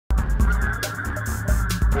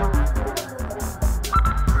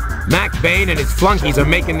Mac Bain and his flunkies are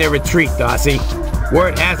making their retreat, Darcy.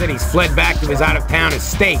 Word has it he's fled back to his out-of-town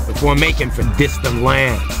estate before making for distant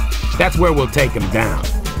lands. That's where we'll take him down.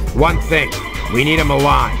 One thing, we need him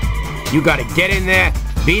alive. You gotta get in there,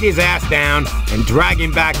 beat his ass down, and drag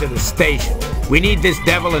him back to the station. We need this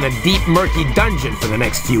devil in a deep, murky dungeon for the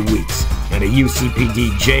next few weeks. And a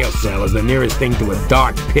UCPD jail cell is the nearest thing to a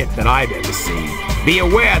dark pit that I've ever seen. Be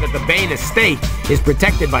aware that the Bain estate is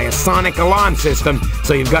protected by a sonic alarm system,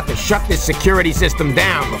 so you've got to shut this security system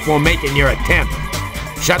down before making your attempt.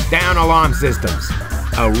 Shut down alarm systems.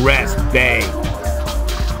 Arrest Bain.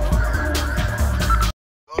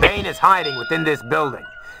 Bain is hiding within this building.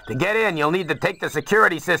 To get in, you'll need to take the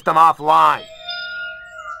security system offline.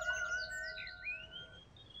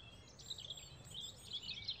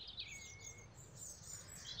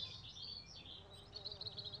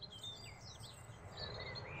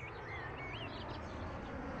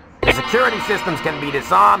 The security systems can be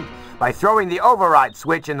disarmed by throwing the override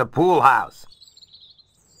switch in the pool house.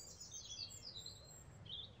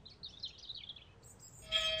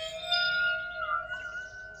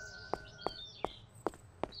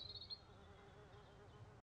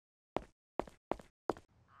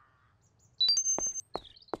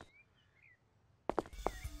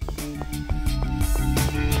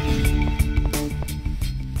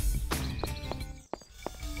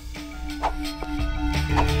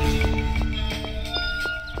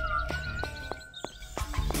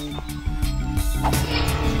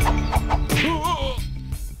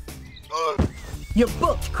 You're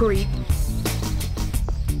booked, creep.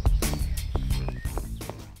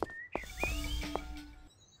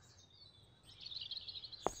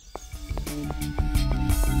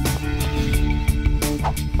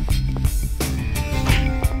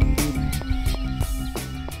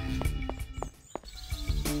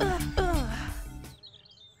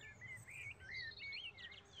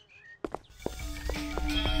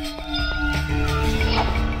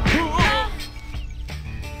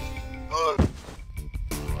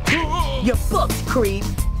 You're booked, creep.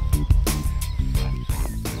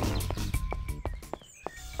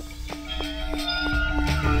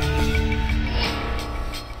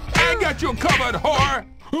 I got you covered, whore!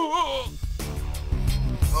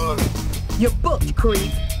 You're booked,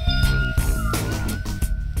 creep.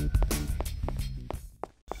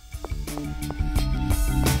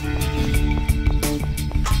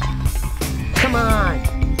 Come on.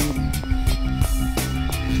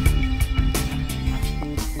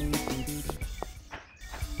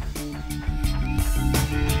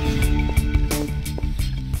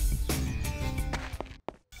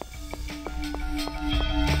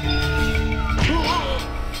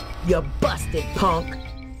 You're busted, punk.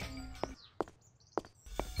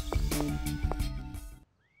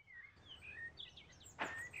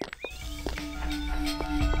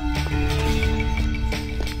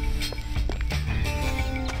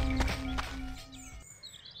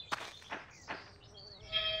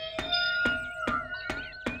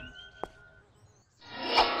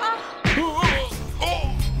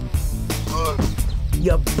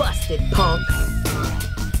 You're busted, punk.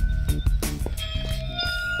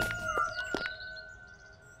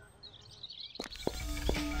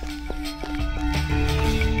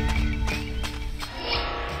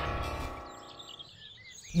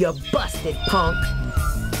 You're busted, punk.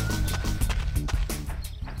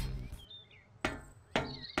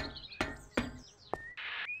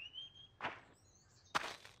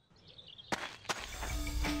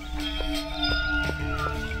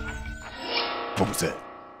 What was that?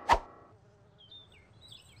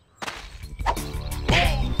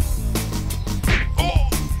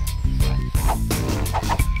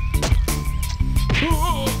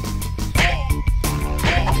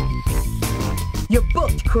 You're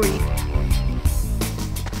booked, creep.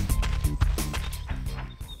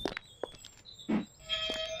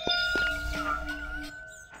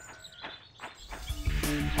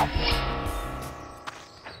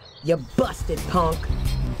 You're busted, punk.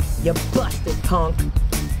 You're busted, punk.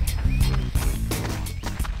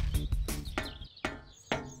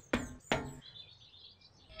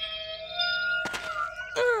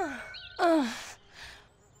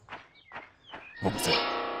 What was that?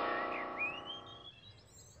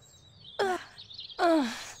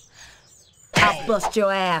 I'll bust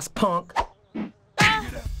your ass, punk.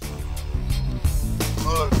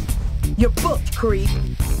 You're booked, creep.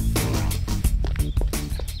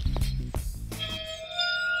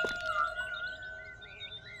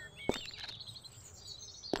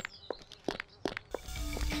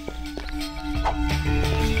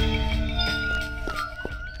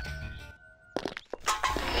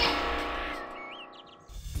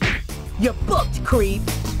 You're booked, creep.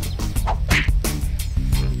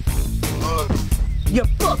 You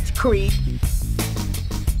booked, creep.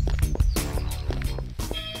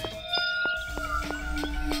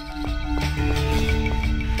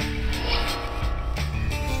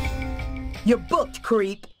 You booked,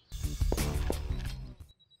 creep.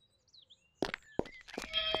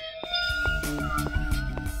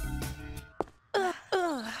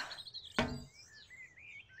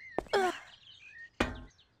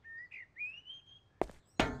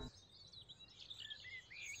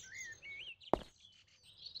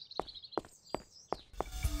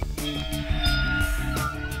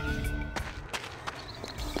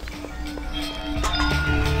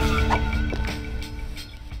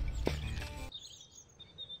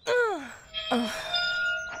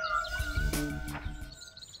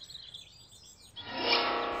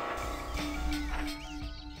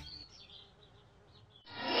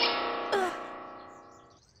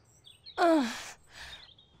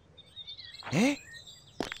 Eh?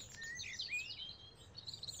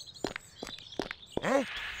 Eh?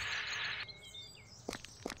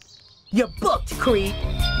 You booked, creep.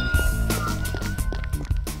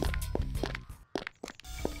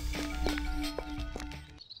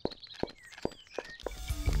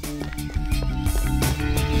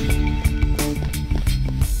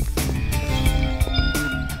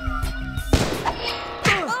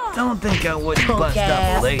 Don't think I wouldn't Punk bust up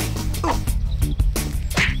ass. a lady.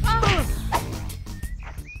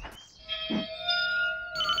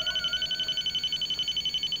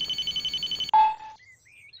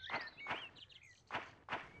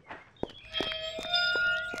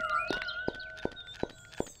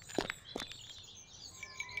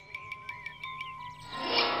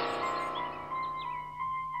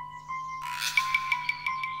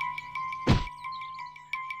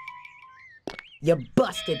 You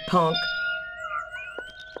busted, punk.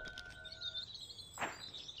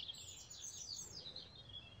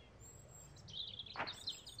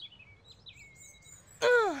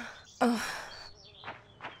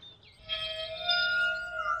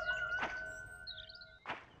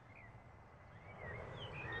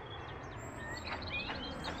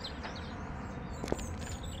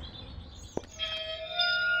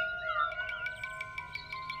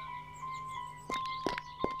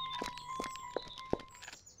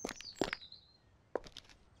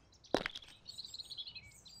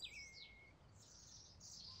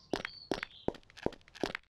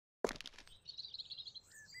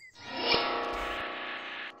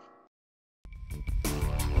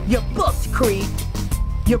 You booked, creep.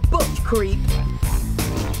 You booked, creep.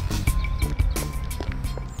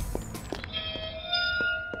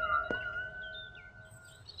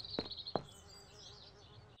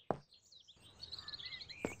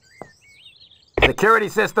 Security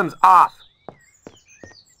system's off.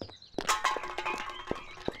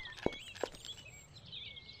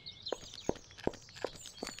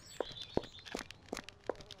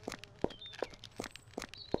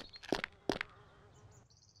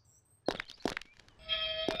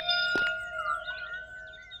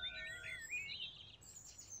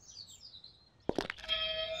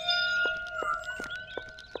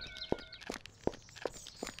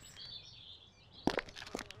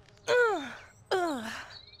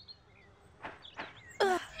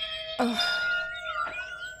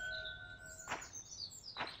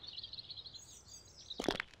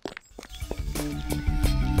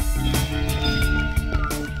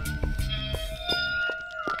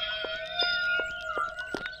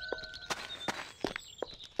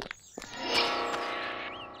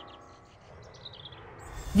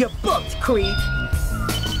 You booked, creep.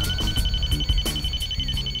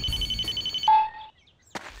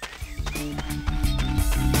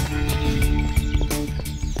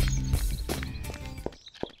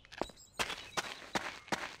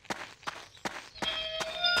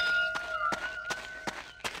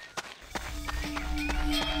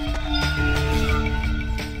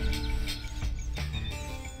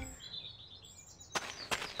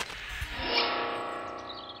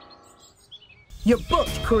 You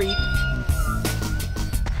booked, creep.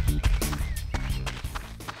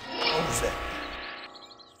 Who's that?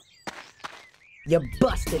 You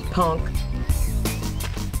busted, punk.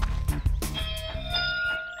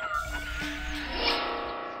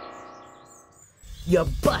 You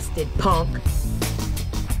busted, punk.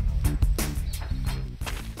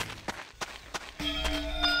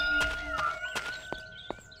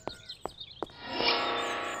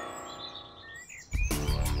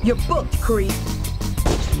 You booked, creep.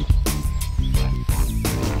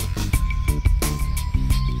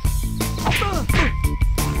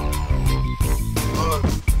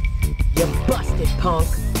 You busted, punk.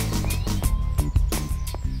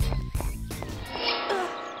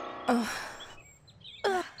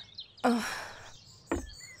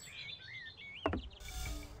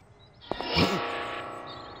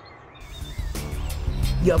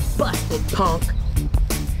 You busted, punk.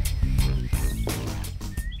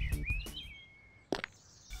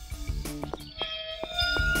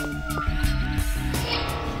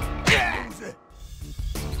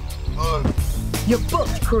 You're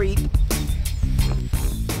booked, creep.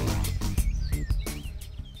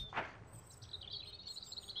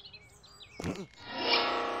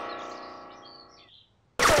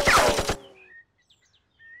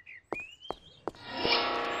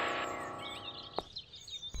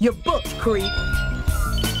 You're booked, creep.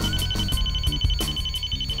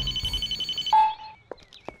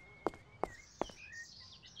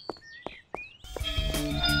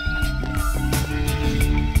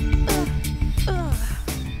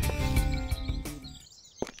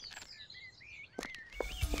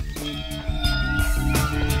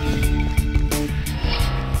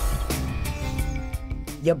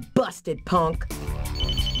 You busted, punk.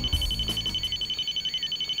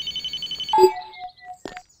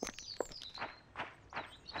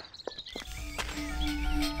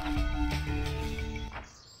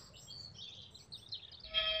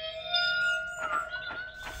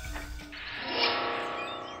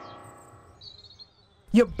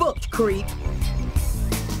 You're booked, creep.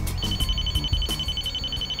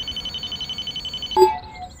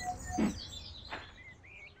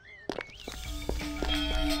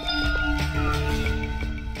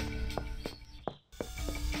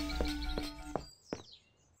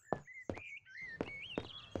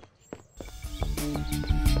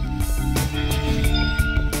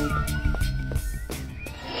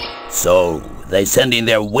 So, they send in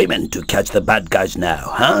their women to catch the bad guys now,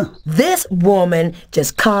 huh? This woman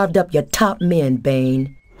just carved up your top men,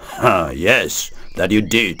 Bane. Yes, that you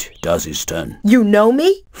did, Dazistan. You know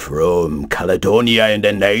me? From Caledonia and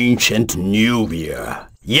an ancient Nubia.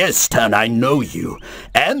 Yes, Stan, I know you.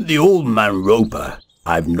 And the old man Roper.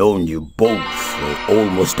 I've known you both for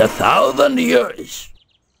almost 1,000 years.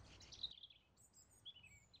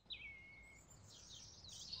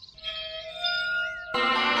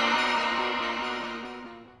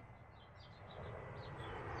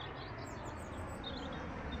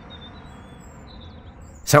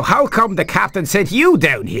 So how come the captain sent you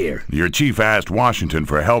down here? Your chief asked Washington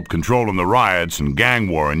for help controlling the riots and gang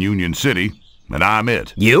war in Union City, and I'm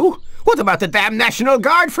it. You? What about the damn National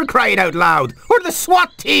Guard, for crying out loud? Or the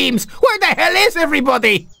SWAT teams? Where the hell is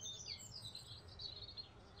everybody?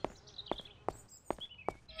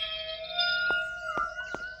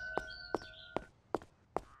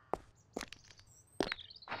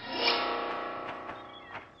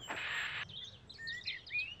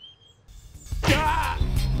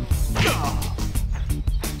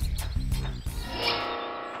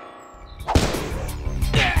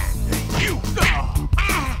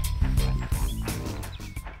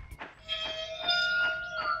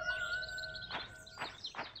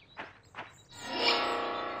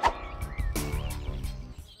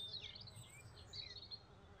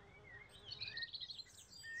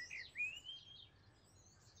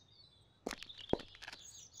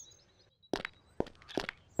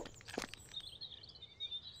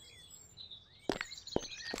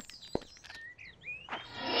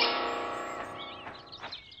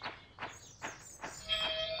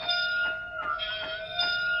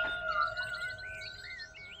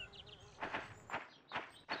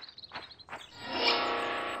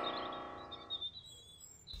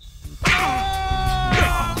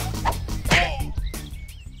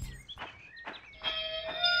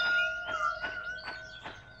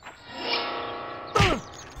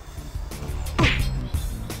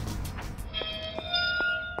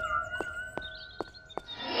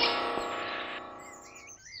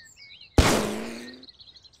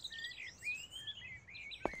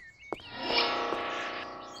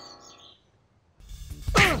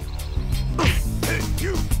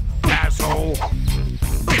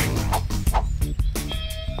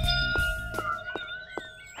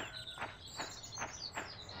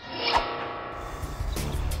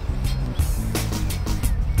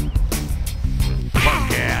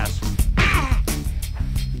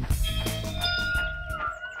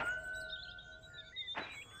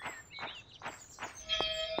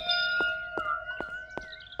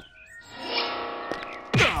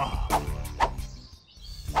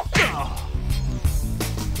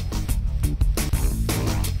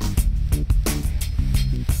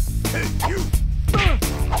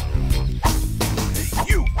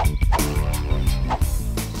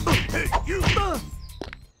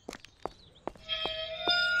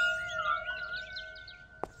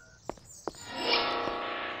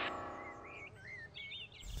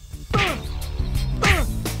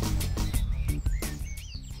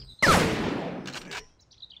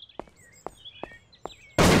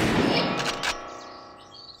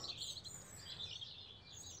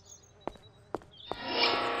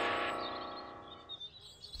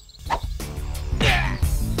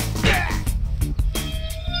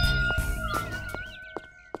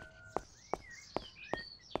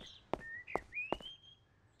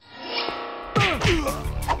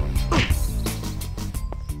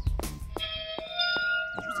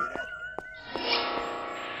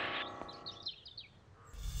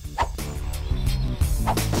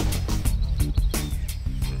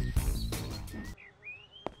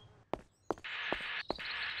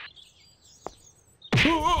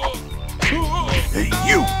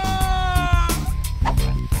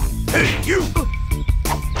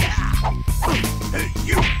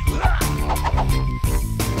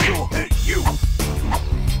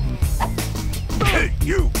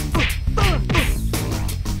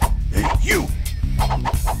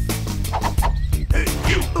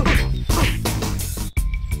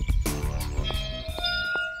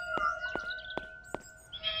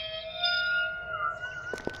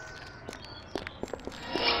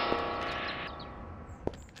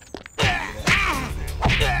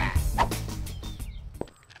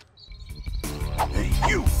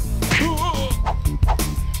 you!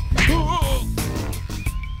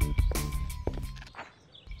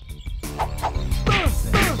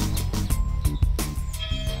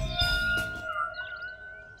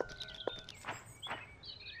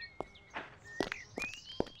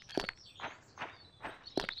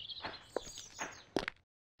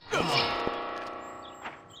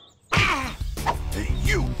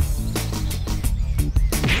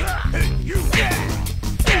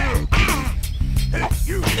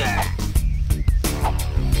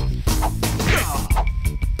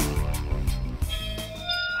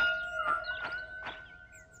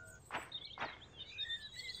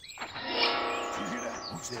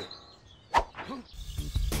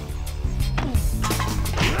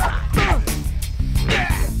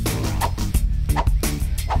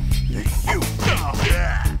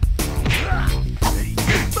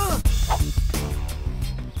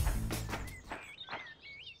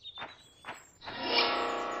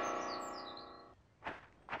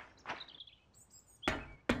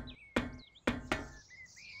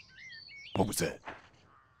 What was that?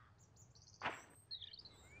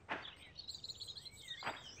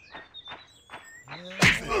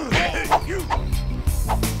 Hey, you!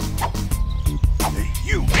 Hey,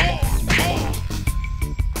 you!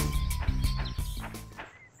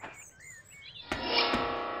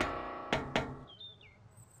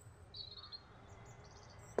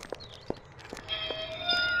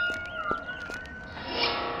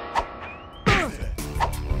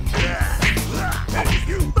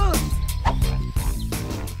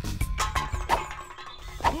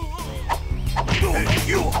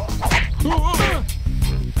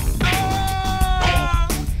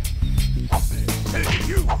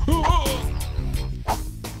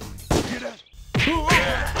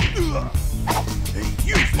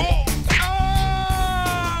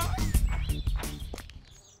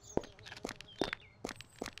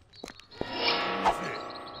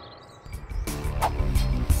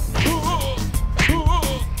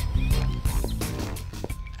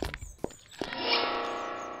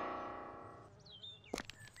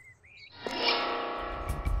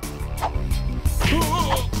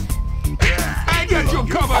 I got you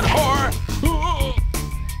covered, whore!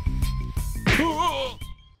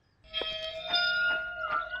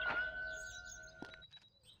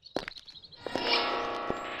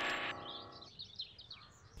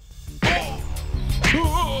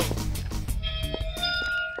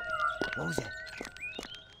 What was that?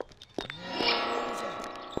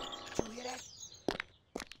 Did you hear that?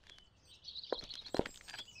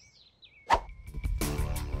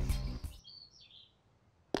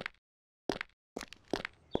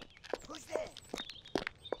 Who's there?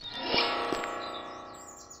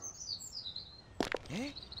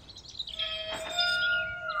 Eh?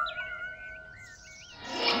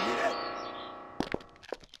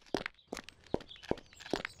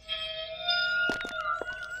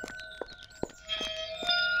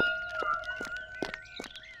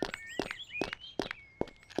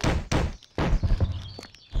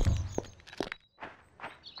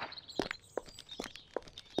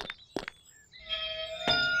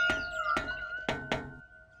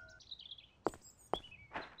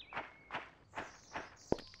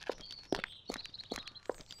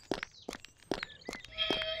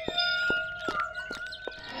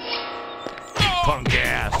 Punk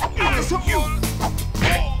ass!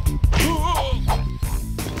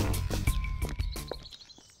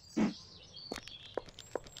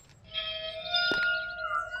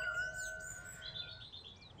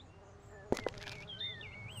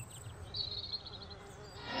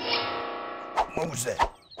 What was that?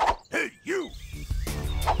 Hey, you!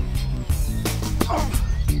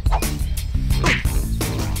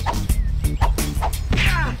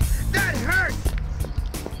 That hurt!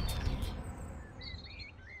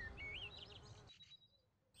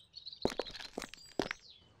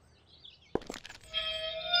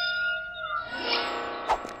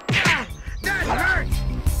 That hurt!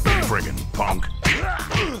 Friggin' punk!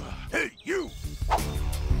 Hey, you!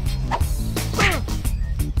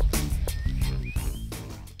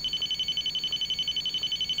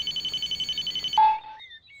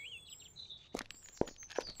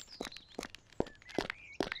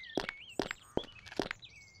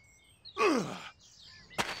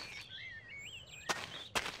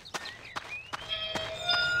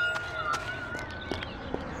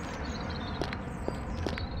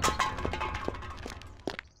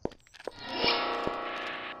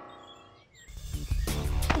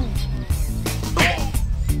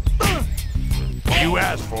 You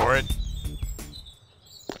asked for it.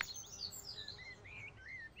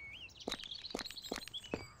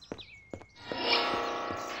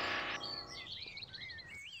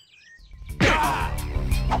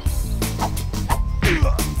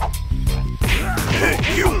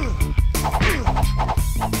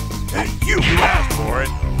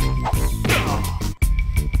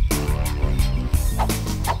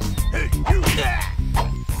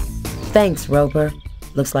 Thanks, Roper.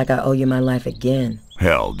 Looks like I owe you my life again.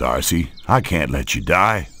 Hell, Darcy, I can't let you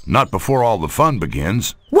die. Not before all the fun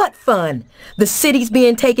begins. What fun? The city's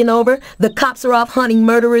being taken over, the cops are off hunting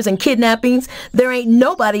murderers and kidnappings, there ain't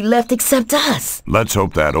nobody left except us. Let's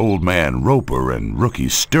hope that old man Roper and Rookie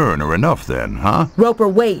Stern are enough then, huh? Roper,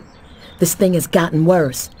 wait. This thing has gotten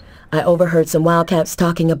worse. I overheard some wildcats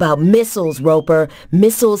talking about missiles, Roper.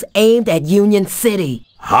 Missiles aimed at Union City.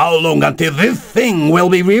 How long until this thing will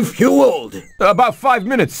be refueled? About 5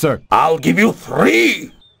 minutes, sir. I'll give you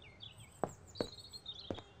 3.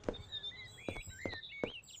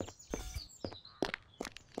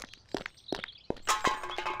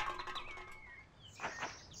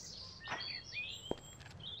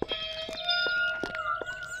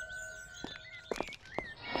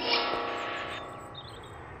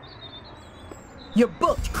 You're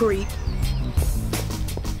booked, creep.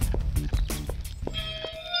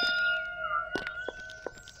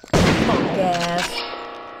 Punk ass.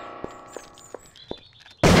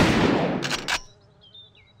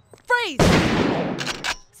 Freeze!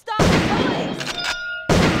 Stop, police!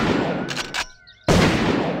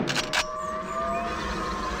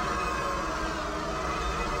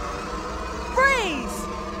 Freeze!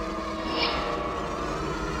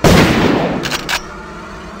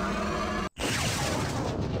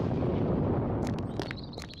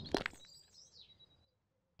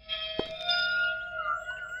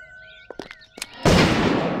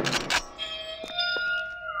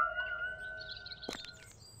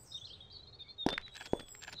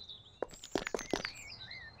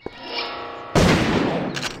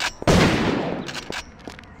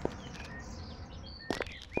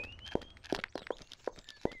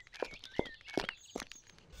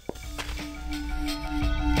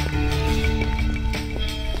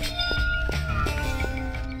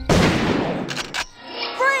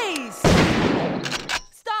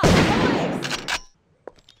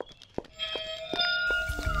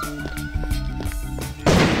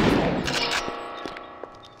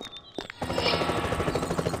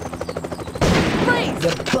 You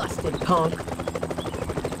busted, punk.